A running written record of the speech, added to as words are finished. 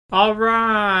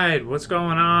Alright, what's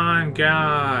going on,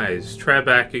 guys? Trev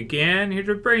back again, here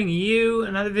to bring you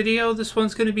another video. This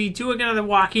one's going to be doing another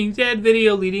Walking Dead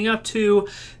video leading up to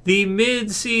the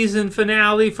mid-season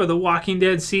finale for The Walking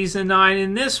Dead Season 9.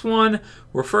 In this one,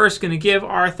 we're first going to give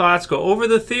our thoughts, go over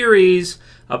the theories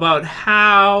about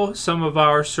how some of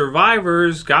our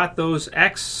survivors got those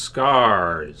X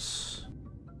scars.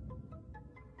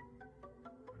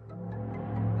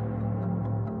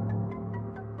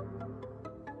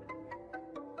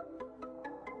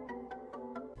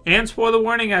 And spoiler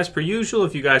warning, as per usual,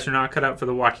 if you guys are not cut up for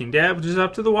The Walking Dead, which is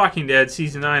up to The Walking Dead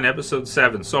Season 9, Episode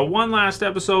 7. So one last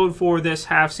episode for this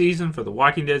half season for The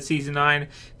Walking Dead Season 9.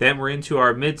 Then we're into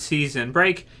our mid-season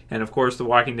break. And of course, The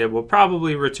Walking Dead will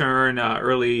probably return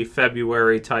early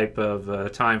February type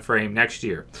of time frame next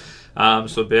year.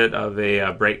 So a bit of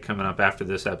a break coming up after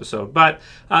this episode. But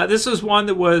this is one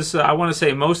that was, I want to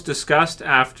say, most discussed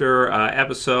after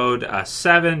episode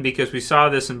 7, because we saw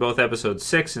this in both episodes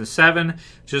 6 and 7.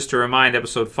 Just to remind,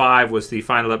 episode 5 was the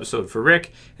final episode for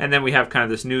Rick. And then we have kind of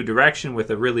this new direction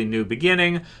with a really new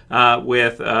beginning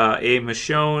with a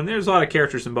Michonne. There's a lot of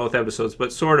characters in both episodes,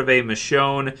 but sort of a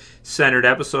Michonne-centered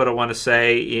episode, I want to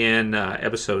say, in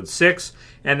episode 6.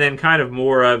 And then kind of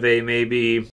more of a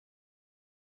maybe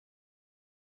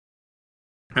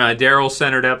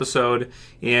Daryl-centered episode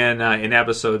in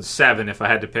episode 7, if I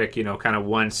had to pick, kind of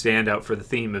one standout for the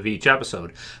theme of each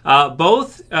episode.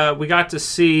 Both, we got to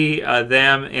see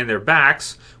them in their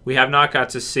backs. We have not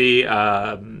got to see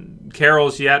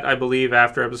Carol's yet, I believe,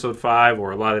 after episode 5,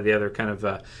 or a lot of the other kind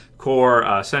of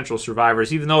core central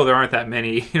survivors, even though there aren't that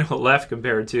many left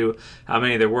compared to how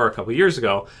many there were a couple years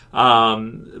ago.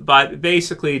 But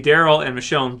basically, Daryl and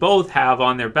Michonne both have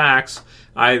on their backs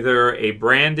either a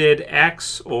branded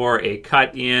X or a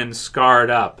cut-in,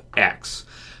 scarred-up X.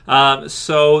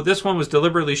 So this one was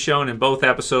deliberately shown in both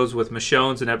episodes, with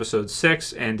Michonne's in episode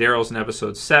 6 and Daryl's in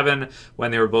episode 7,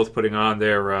 when they were both putting on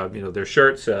their their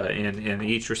shirts in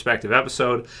each respective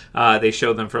episode. They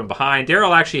showed them from behind.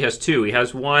 Daryl actually has two. He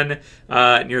has one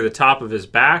near the top of his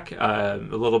back, a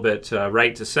little bit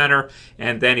right to center,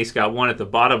 and then he's got one at the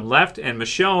bottom left. And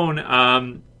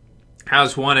Michonne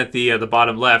has one at the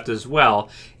bottom left as well,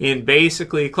 in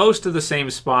basically close to the same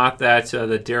spot that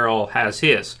Daryl has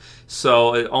his.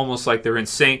 So almost like they're in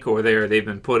sync, or they've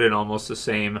been put in almost the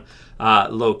same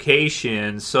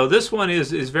location. So this one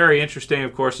is very interesting,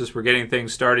 of course, as we're getting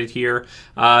things started here.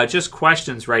 Just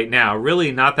questions right now.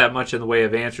 Really not that much in the way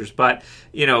of answers, but,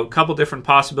 a couple different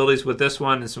possibilities with this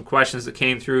one and some questions that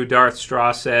came through. Darth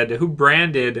Straw said, who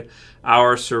branded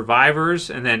our survivors?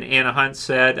 And then Anna Hunt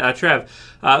said, Trev,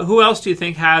 who else do you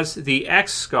think has the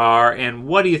X scar, and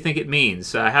what do you think it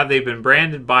means? Have they been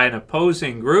branded by an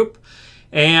opposing group?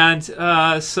 And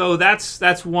so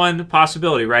that's one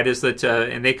possibility, right? Is that,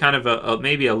 and they kind of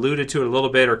maybe alluded to it a little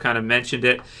bit, or kind of mentioned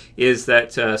it, is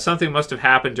that something must have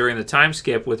happened during the time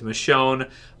skip with Michonne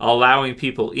allowing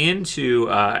people into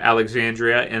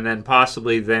Alexandria, and then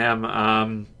possibly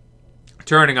them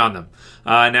turning on them.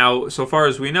 Now, so far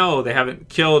as we know, they haven't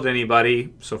killed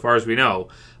anybody, so far as we know,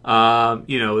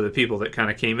 the people that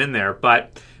kind of came in there,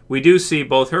 but we do see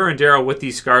both her and Daryl with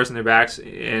these scars in their backs,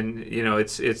 and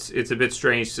it's a bit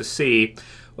strange to see.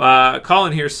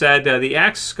 Collin here said the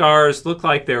X scars look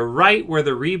like they're right where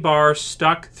the rebar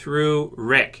stuck through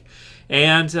Rick,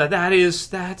 and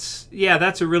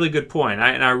that's a really good point.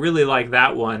 And I really like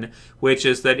that one, which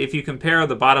is that if you compare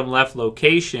the bottom left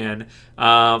location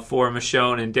for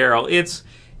Michonne and Daryl,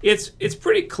 it's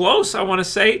pretty close, I want to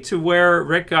say, to where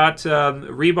Rick got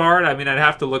rebarred. I mean, I'd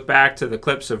have to look back to the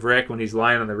clips of Rick when he's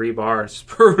lying on the rebar. It's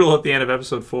brutal at the end of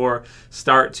episode 4,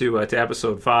 start to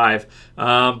episode 5.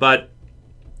 But,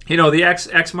 the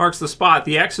X marks the spot.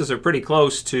 The X's are pretty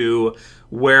close to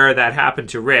where that happened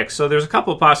to Rick. So there's a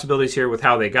couple of possibilities here with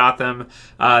how they got them.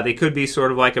 They could be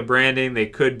sort of like a branding. They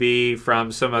could be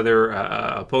from some other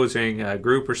opposing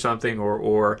group or something,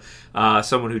 or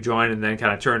someone who joined and then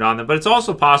kind of turned on them. But it's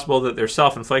also possible that they're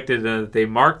self-inflicted and that they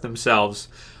mark themselves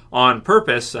on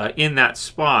purpose in that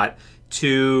spot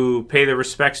to pay their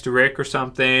respects to Rick or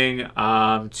something,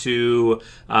 to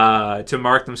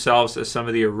mark themselves as some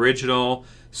of the original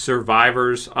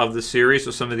survivors of the series,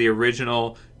 so some of the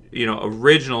original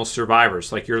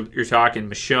survivors. Like you're talking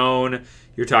Michonne,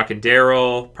 you're talking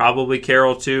Daryl, probably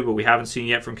Carol too, but we haven't seen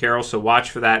yet from Carol, so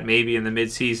watch for that maybe in the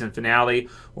mid-season finale,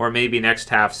 or maybe next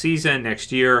half season,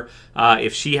 next year,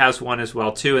 if she has one as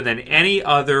well too. And then any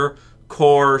other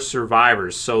core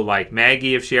survivors. So like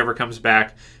Maggie, if she ever comes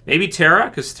back, maybe Tara,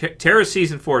 because Tara's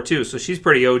season 4 too, so she's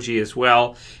pretty OG as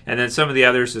well. And then some of the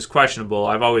others is questionable.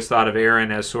 I've always thought of Aaron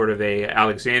as sort of a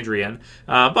Alexandrian,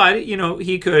 but you know,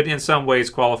 he could in some ways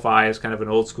qualify as kind of an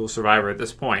old school survivor at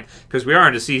this point, because we are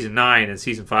into season 9 and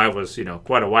season 5 was, you know,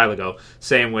 quite a while ago.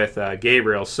 Same with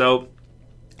Gabriel. So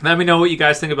let me know what you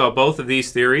guys think about both of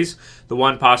these theories. The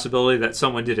one possibility that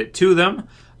someone did it to them,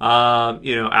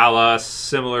 you know, a la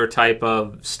similar type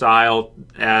of style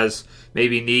as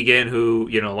maybe Negan, who,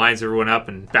 you know, lines everyone up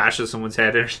and bashes someone's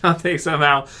head or something.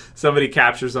 Somehow somebody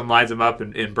captures them, lines them up,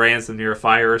 and brands them near a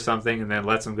fire or something, and then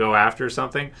lets them go after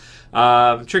something.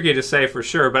 Tricky to say for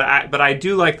sure, but I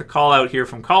do like the call out here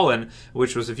from Collin,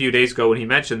 which was a few days ago when he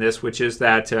mentioned this, which is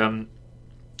that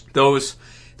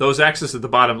those X's at the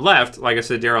bottom left, like I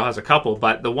said, Daryl has a couple,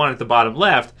 but the one at the bottom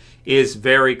left is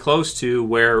very close to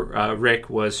where Rick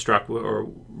was struck, or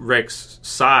Rick's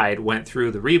side went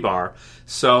through the rebar.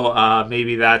 So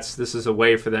maybe this is a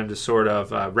way for them to sort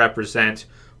of represent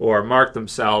or mark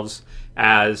themselves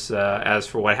as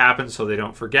for what happened, so they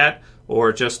don't forget,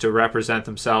 or just to represent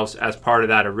themselves as part of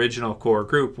that original core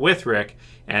group with Rick,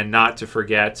 and not to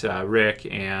forget Rick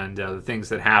and the things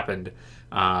that happened,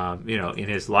 you know, in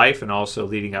his life and also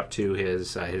leading up to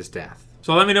his death.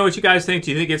 So let me know what you guys think.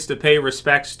 Do you think it's to pay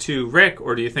respects to Rick,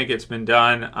 or do you think it's been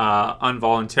done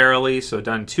involuntarily, so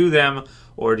done to them,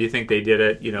 or do you think they did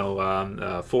it, you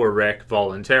know, for Rick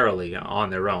voluntarily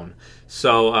on their own?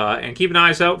 So, and keep an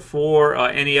eyes out for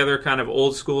any other kind of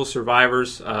old school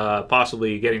survivors,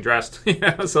 possibly getting dressed, you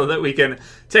know, so that we can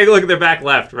take a look at their back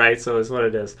left, right? So is what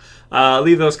it is.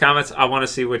 Leave those comments. I want to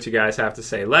see what you guys have to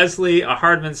say. Leslie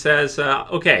Hardeman says,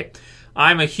 okay,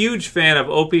 I'm a huge fan of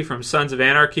Opie from Sons of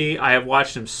Anarchy. I have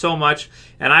watched him so much,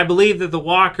 and I believe that the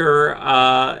walker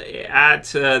at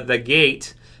the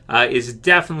gate is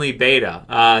definitely Beta.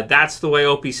 That's the way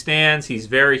Opie stands. He's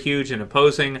very huge and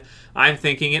opposing. I'm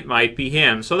thinking it might be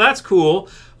him. So that's cool.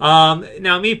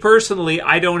 Now, me personally,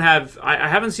 I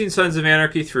haven't seen Sons of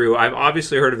Anarchy through. I've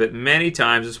obviously heard of it many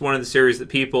times. It's one of the series that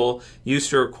people used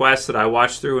to request that I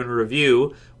watch through and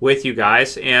review with you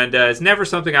guys, and it's never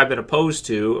something I've been opposed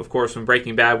to. Of course, when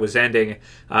Breaking Bad was ending,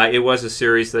 it was a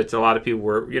series that a lot of people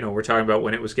were talking about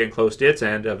when it was getting close to its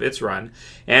end of its run,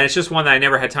 and it's just one that I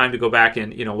never had time to go back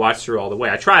and watch through all the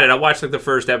way. I tried it. I watched like the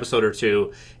first episode or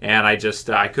two, and I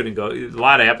couldn't go. A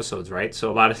lot of episodes, right?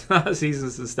 So a lot of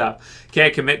seasons and stuff.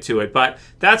 Can't commit to it, but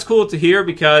that's cool to hear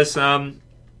because.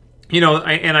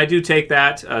 And I do take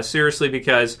that seriously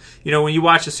because, when you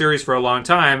watch a series for a long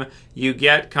time, you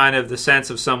get kind of the sense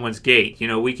of someone's gait.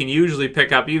 We can usually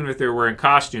pick up, even if they're wearing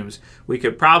costumes, we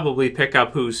could probably pick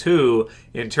up who's who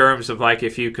in terms of, like,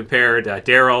 if you compared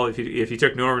Daryl, if you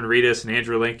took Norman Reedus and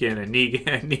Andrew Lincoln and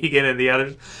Negan and the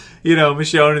others,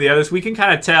 Michonne and the others, we can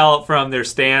kind of tell from their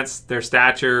stance, their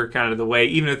stature, kind of the way,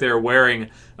 even if they're wearing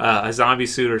a zombie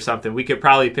suit or something, we could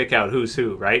probably pick out who's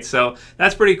who, right? So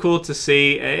that's pretty cool to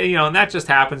see, and that just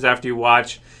happens after you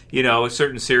watch, a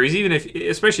certain series,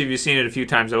 especially if you've seen it a few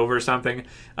times over or something.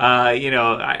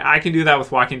 I can do that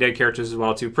with Walking Dead characters as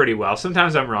well, too, pretty well.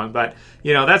 Sometimes I'm wrong, but,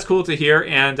 that's cool to hear.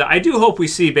 And I do hope we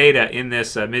see Beta in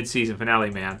this mid-season finale,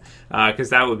 man,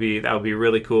 because that would be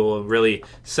really cool and really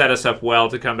set us up well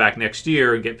to come back next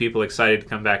year and get people excited to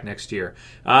come back next year.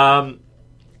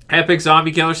 Epic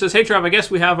Zombie Killer says, hey, Trev, I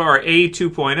guess we have our A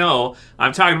 2.0.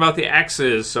 I'm talking about the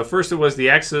X's. So first it was the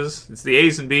X's, it's the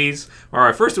A's and B's.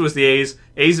 Or first it was the A's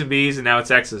and B's, and now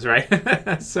it's X's, right?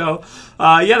 So,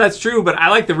 yeah, that's true, but I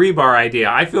like the rebar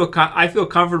idea. I feel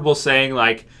comfortable saying,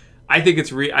 like, I think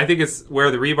it's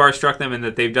where the rebar struck them, and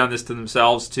that they've done this to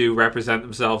themselves to represent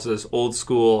themselves as old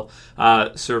school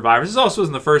survivors. This also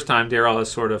isn't the first time Daryl has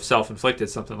sort of self-inflicted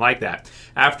something like that.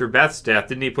 After Beth's death,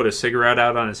 didn't he put a cigarette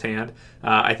out on his hand?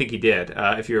 I think he did,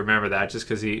 if you remember that, just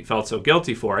because he felt so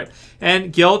guilty for it.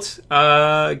 And guilt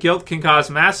can cause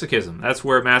masochism. That's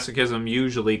where masochism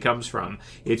usually comes from.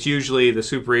 It's usually the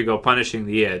superego punishing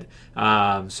the id.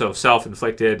 So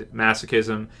self-inflicted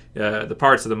masochism, the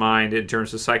parts of the mind in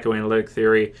terms of psychoanalytic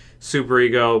theory,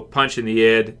 superego punching the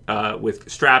id, with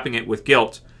strapping it with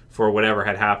guilt for whatever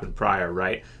had happened prior,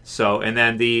 right? So, and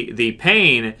then the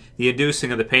pain, the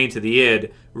inducing of the pain to the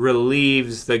id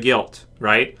relieves the guilt,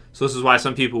 right? So this is why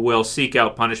some people will seek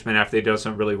out punishment after they've done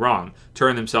something really wrong,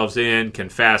 turn themselves in,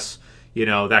 confess,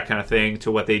 that kind of thing to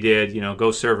what they did,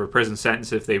 go serve a prison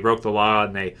sentence if they broke the law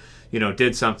and they,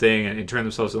 did something and turn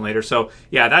themselves in later. So,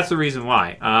 yeah, that's the reason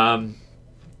why.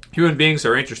 human beings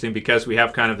are interesting because we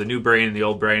have kind of the new brain and the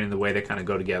old brain and the way they kind of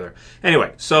go together.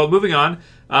 Anyway, so moving on.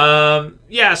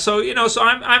 Yeah, so so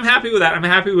I'm happy with that. I'm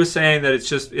happy with saying that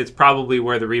it's probably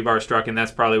where the rebar struck, and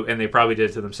they probably did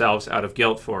it to themselves out of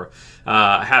guilt for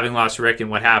having lost Rick and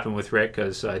what happened with Rick.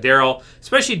 Because Daryl,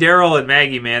 especially Daryl and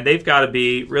Maggie, man, they've got to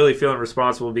be really feeling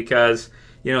responsible because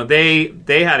they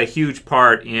had a huge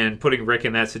part in putting Rick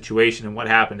in that situation and what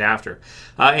happened after.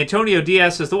 Antonio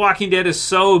Diaz says, The Walking Dead is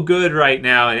so good right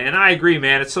now. And I agree,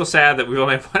 man. It's so sad that we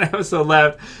only have one episode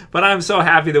left. But I'm so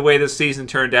happy the way this season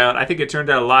turned out. I think it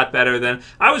turned out a lot better than...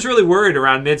 I was really worried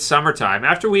around mid-summertime.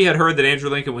 After we had heard that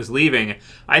Andrew Lincoln was leaving,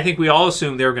 I think we all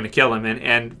assumed they were going to kill him.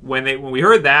 And when we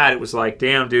heard that, it was like,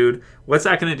 damn, dude, what's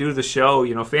that going to do to the show?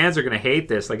 Fans are going to hate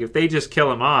this. Like, if they just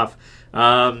kill him off...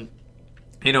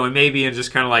 and maybe in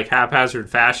just kind of like haphazard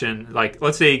fashion, like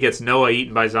let's say he gets Noah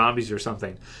eaten by zombies or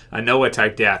something, a Noah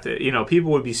type death,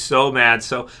 people would be so mad.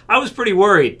 So I was pretty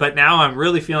worried, but now I'm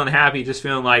really feeling happy, just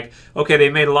feeling like, okay,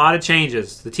 they made a lot of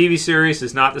changes. The TV series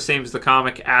is not the same as the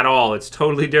comic at all. It's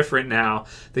totally different now.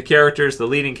 The characters, the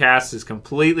leading cast is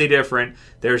completely different.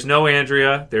 There's no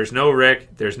Andrea, there's no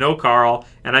Rick, there's no Carl.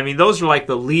 And I mean, those are like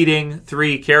the leading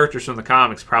three characters from the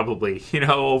comics probably,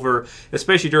 over,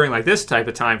 especially during like this type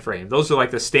of time frame. Those are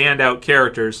like the standout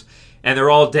characters, and they're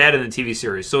all dead in the TV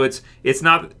series. So it's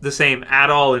not the same at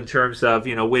all in terms of,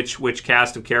 which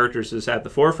cast of characters is at the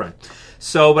forefront.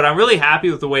 So, but I'm really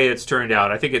happy with the way it's turned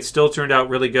out. I think it still turned out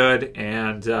really good,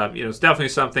 and it's definitely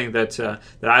something that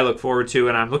I look forward to,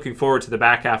 and I'm looking forward to the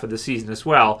back half of the season as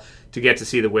well to get to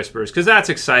see the Whisperers, because that's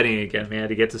exciting again, man,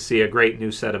 to get to see a great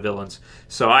new set of villains.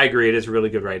 So I agree, it is really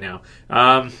good right now.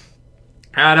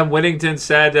 Adam Whittington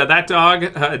said, that dog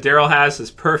Daryl has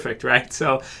is perfect, right?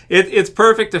 So it's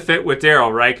perfect to fit with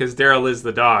Daryl, right? Because Daryl is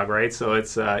the dog, right? So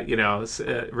it's,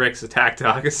 Rick's attack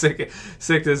dog,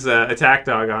 Sick's attack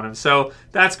dog on him. So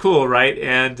that's cool, right?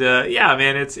 And yeah,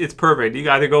 man, it's perfect. You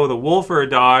either go with a wolf or a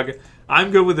dog.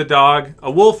 I'm good with a dog.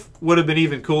 A wolf would have been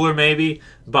even cooler, maybe,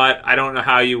 but I don't know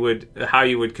how you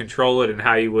would control it and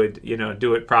how you would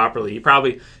do it properly. You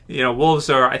probably wolves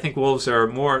are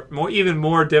even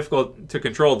more difficult to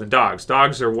control than dogs.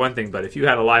 Dogs are one thing, but if you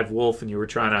had a live wolf and you were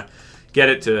trying to get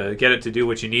it to do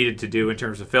what you needed to do in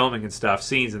terms of filming and stuff,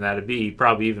 scenes and that, it'd be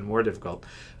probably even more difficult.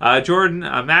 Jordan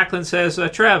Macklin says,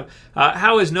 Trev,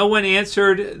 how has no one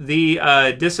answered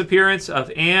the disappearance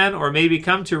of Anne, or maybe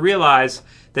come to realize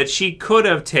that she could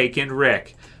have taken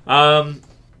Rick?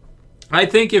 I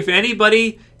think if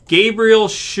anybody, Gabriel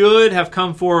should have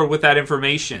come forward with that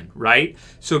information, right?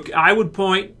 So I would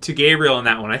point to Gabriel in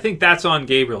that one. I think that's on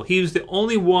Gabriel. He was the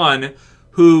only one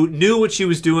who knew what she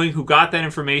was doing, who got that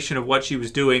information of what she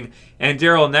was doing, and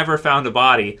Daryl never found a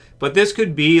body. But this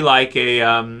could be like a,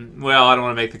 well, I don't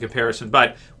want to make the comparison,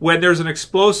 but when there's an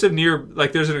explosion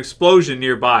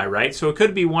nearby, right? So it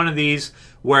could be one of these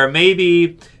where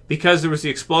maybe because there was the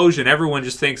explosion, everyone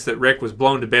just thinks that Rick was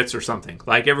blown to bits or something.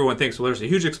 Like everyone thinks, well, there's a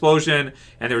huge explosion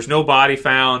and there was no body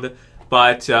found,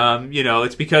 but,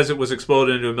 it's because it was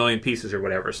exploded into a million pieces or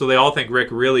whatever. So they all think Rick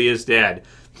really is dead.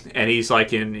 And he's like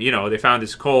they found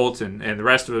his Colt and the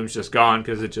rest of him's just gone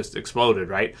because it just exploded,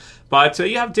 right? But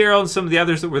you have Daryl and some of the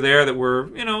others that were there that were,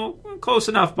 close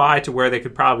enough by to where they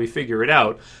could probably figure it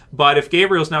out. But if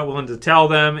Gabriel's not willing to tell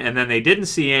them, and then they didn't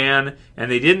see Anne,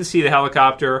 and they didn't see the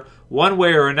helicopter, one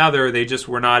way or another, they just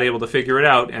were not able to figure it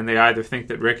out, and they either think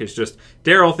that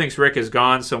Daryl thinks Rick is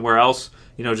gone somewhere else,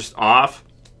 just off.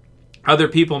 Other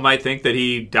people might think that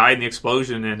he died in the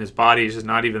explosion and his body is just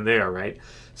not even there, right?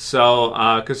 So,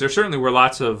 because there certainly were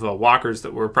lots of walkers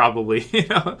that were probably,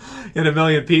 in a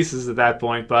million pieces at that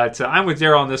point. But I'm with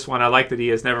Daryl on this one. I like that he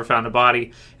has never found a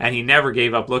body, and he never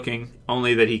gave up looking,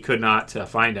 only that he could not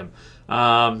find him.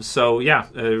 So, yeah,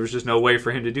 there was just no way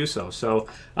for him to do so. So,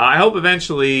 I hope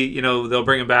eventually, they'll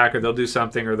bring him back, or they'll do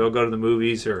something, or they'll go to the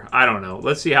movies, or I don't know.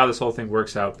 Let's see how this whole thing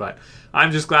works out. But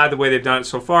I'm just glad the way they've done it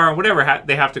so far, and whatever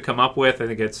they have to come up with, I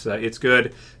think it's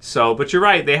good. So, but you're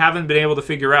right, they haven't been able to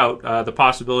figure out the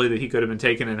possibility that he could have been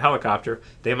taken in a helicopter.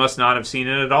 They must not have seen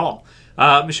it at all.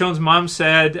 Michonne's mom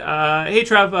said, hey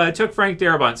Trev, it took Frank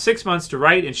Darabont 6 months to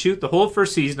write and shoot the whole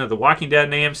first season of The Walking Dead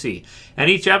on AMC, and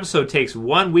each episode takes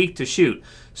 1 week to shoot.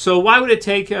 So why would it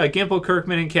take Gimple,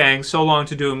 Kirkman, and Kang so long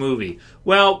to do a movie?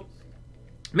 Well,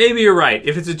 maybe you're right.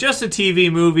 If it's just a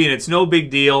TV movie and it's no big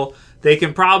deal, they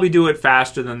can probably do it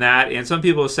faster than that, and some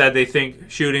people have said they think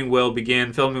filming will begin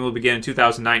in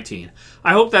 2019.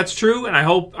 I hope that's true, and I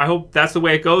hope that's the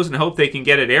way it goes, and I hope they can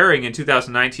get it airing in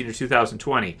 2019 or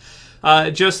 2020.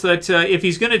 Just that if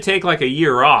he's going to take like a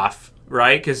year off,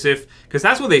 right? Because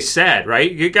that's what they said,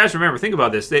 right? You guys remember, think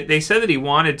about this. They said that he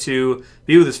wanted to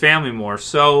be with his family more.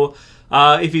 So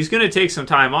if he's going to take some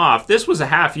time off, this was a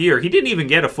half year. He didn't even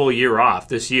get a full year off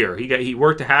this year. He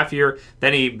worked a half year,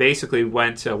 then he basically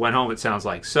went home, it sounds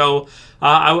like. So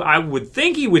I would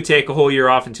think he would take a whole year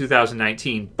off in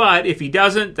 2019. But if he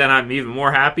doesn't, then I'm even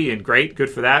more happy and great. Good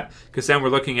for that, because then we're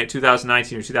looking at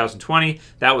 2019 or 2020.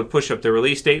 That would push up the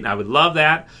release date, and I would love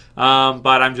that.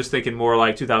 But I'm just thinking more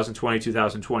like 2020,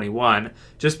 2021,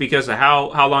 just because of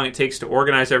how long it takes to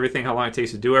organize everything, how long it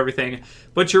takes to do everything.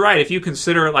 But you're right, if you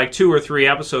consider it like 2 or 3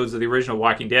 episodes of the original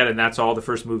Walking Dead, and that's all the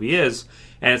first movie is,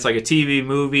 and it's like a TV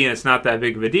movie, and it's not that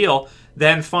big of a deal,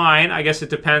 then fine. I guess it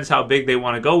depends how big they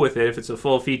want to go with it. If it's a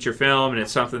full feature film and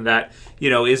it's something that,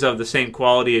 is of the same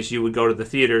quality as you would go to the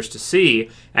theaters to see,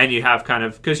 and you have kind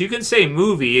of, because you can say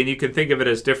movie and you can think of it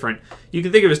as different,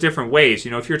 different ways.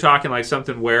 If you're talking like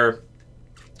something where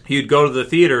you'd go to the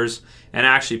theaters and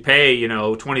actually pay,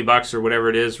 $20 or whatever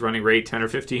it is, running rate 10 or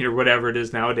 15 or whatever it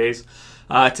is nowadays,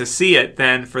 to see it,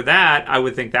 then for that, I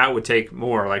would think that would take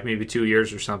more, like maybe 2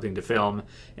 years or something to film,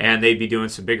 and they'd be doing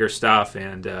some bigger stuff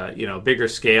and, bigger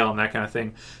scale and that kind of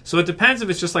thing. So it depends if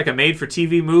it's just like a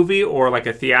made-for-TV movie or like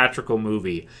a theatrical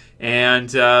movie.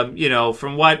 And,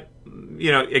 from what,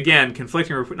 again,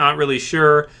 conflicting, we're not really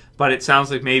sure, but it sounds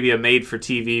like maybe a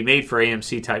made-for-TV,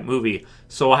 made-for-AMC type movie.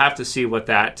 So we'll have to see what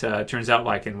that turns out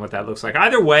like and what that looks like.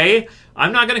 Either way,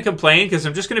 I'm not going to complain, because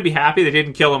I'm just going to be happy they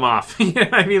didn't kill him off. You know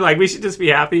what I mean? Like, we should just be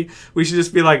happy. We should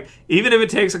just be like, even if it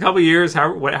takes a couple years,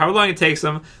 how long it takes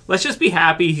him, let's just be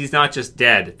happy he's not just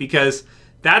dead, because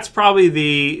that's probably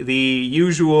the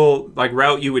usual like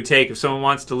route you would take if someone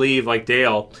wants to leave, like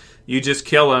Dale. You just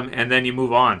kill him and then you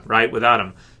move on, right, without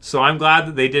him. So I'm glad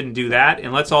that they didn't do that,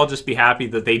 and let's all just be happy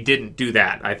that they didn't do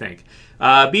that, I think.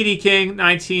 BD King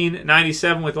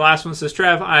 1997 with the last one says,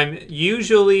 Trev, I'm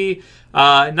usually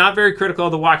not very critical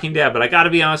of The Walking Dead, but I got to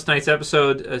be honest, tonight's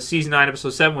episode, Season 9,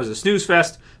 Episode 7, was a snooze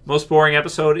fest. Most boring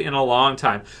episode in a long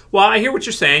time. Well, I hear what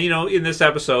you're saying. In this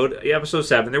episode, Episode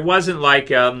 7, there wasn't like,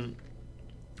 that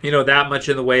much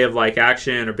in the way of like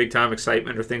action or big time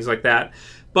excitement or things like that.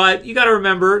 But you got to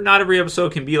remember, not every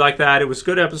episode can be like that. It was a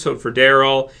good episode for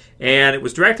Daryl, and it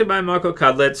was directed by Michael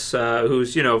Cudlitz,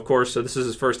 who's, of course, so this is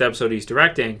his first episode he's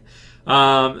directing.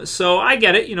 So I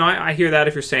get it. I hear that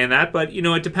if you're saying that, but,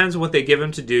 it depends on what they give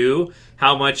him to do,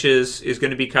 how much is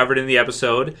going to be covered in the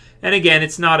episode. And again,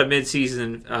 it's not a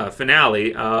mid-season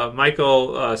finale. Michael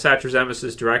Satrazemis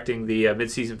is directing the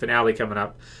mid-season finale coming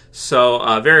up.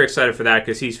 So very excited for that,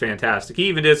 because he's fantastic. He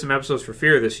even did some episodes for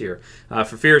Fear this year,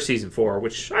 for Fear Season 4,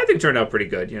 which I think turned out pretty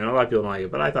good. A lot of people don't like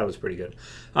it, but I thought it was pretty good.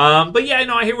 But yeah,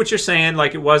 I hear what you're saying.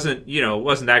 Like, it wasn't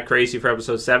that crazy for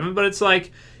Episode 7, but it's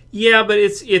like, yeah, but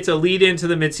it's a lead into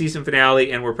the mid-season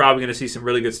finale, and we're probably going to see some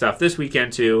really good stuff this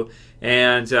weekend too.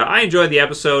 And I enjoyed the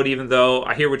episode, even though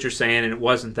I hear what you're saying, and it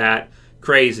wasn't that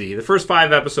crazy. The first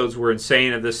 5 episodes were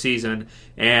insane of this season,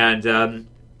 and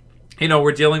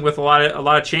we're dealing with a lot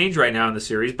of change right now in the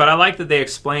series. But I like that they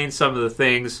explain some of the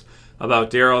things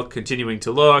about Daryl continuing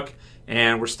to look.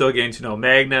 And we're still getting to know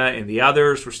Magna and the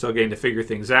others. We're still getting to figure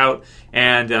things out.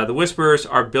 And the Whisperers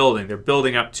are building. They're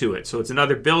building up to it. So it's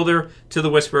another builder to the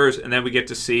Whisperers. And then we get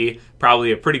to see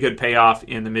probably a pretty good payoff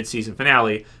in the mid-season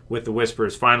finale with the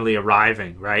Whisperers finally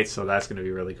arriving, right? So that's going to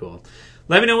be really cool.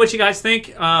 Let me know what you guys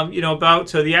think, about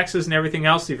the X's and everything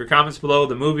else. Leave your comments below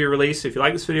the movie release. If you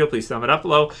like this video, please thumb it up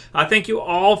below. Thank you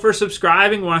all for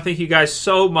subscribing. I want to thank you guys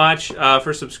so much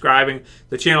for subscribing.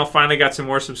 The channel finally got some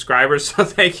more subscribers, so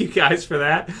thank you guys for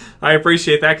that. I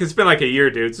appreciate that, because it's been like a year,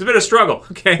 dude. It's been a struggle,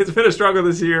 okay? It's been a struggle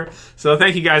this year. So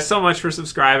thank you guys so much for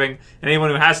subscribing. And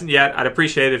anyone who hasn't yet, I'd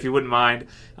appreciate it if you wouldn't mind.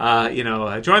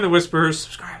 Join the Whisperers.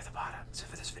 Subscribe at the bottom. That's it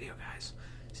for this video, guys.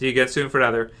 See you again soon for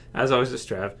another. As always, this is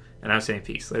Trev. And I'm saying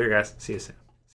peace. Later, guys. See you soon.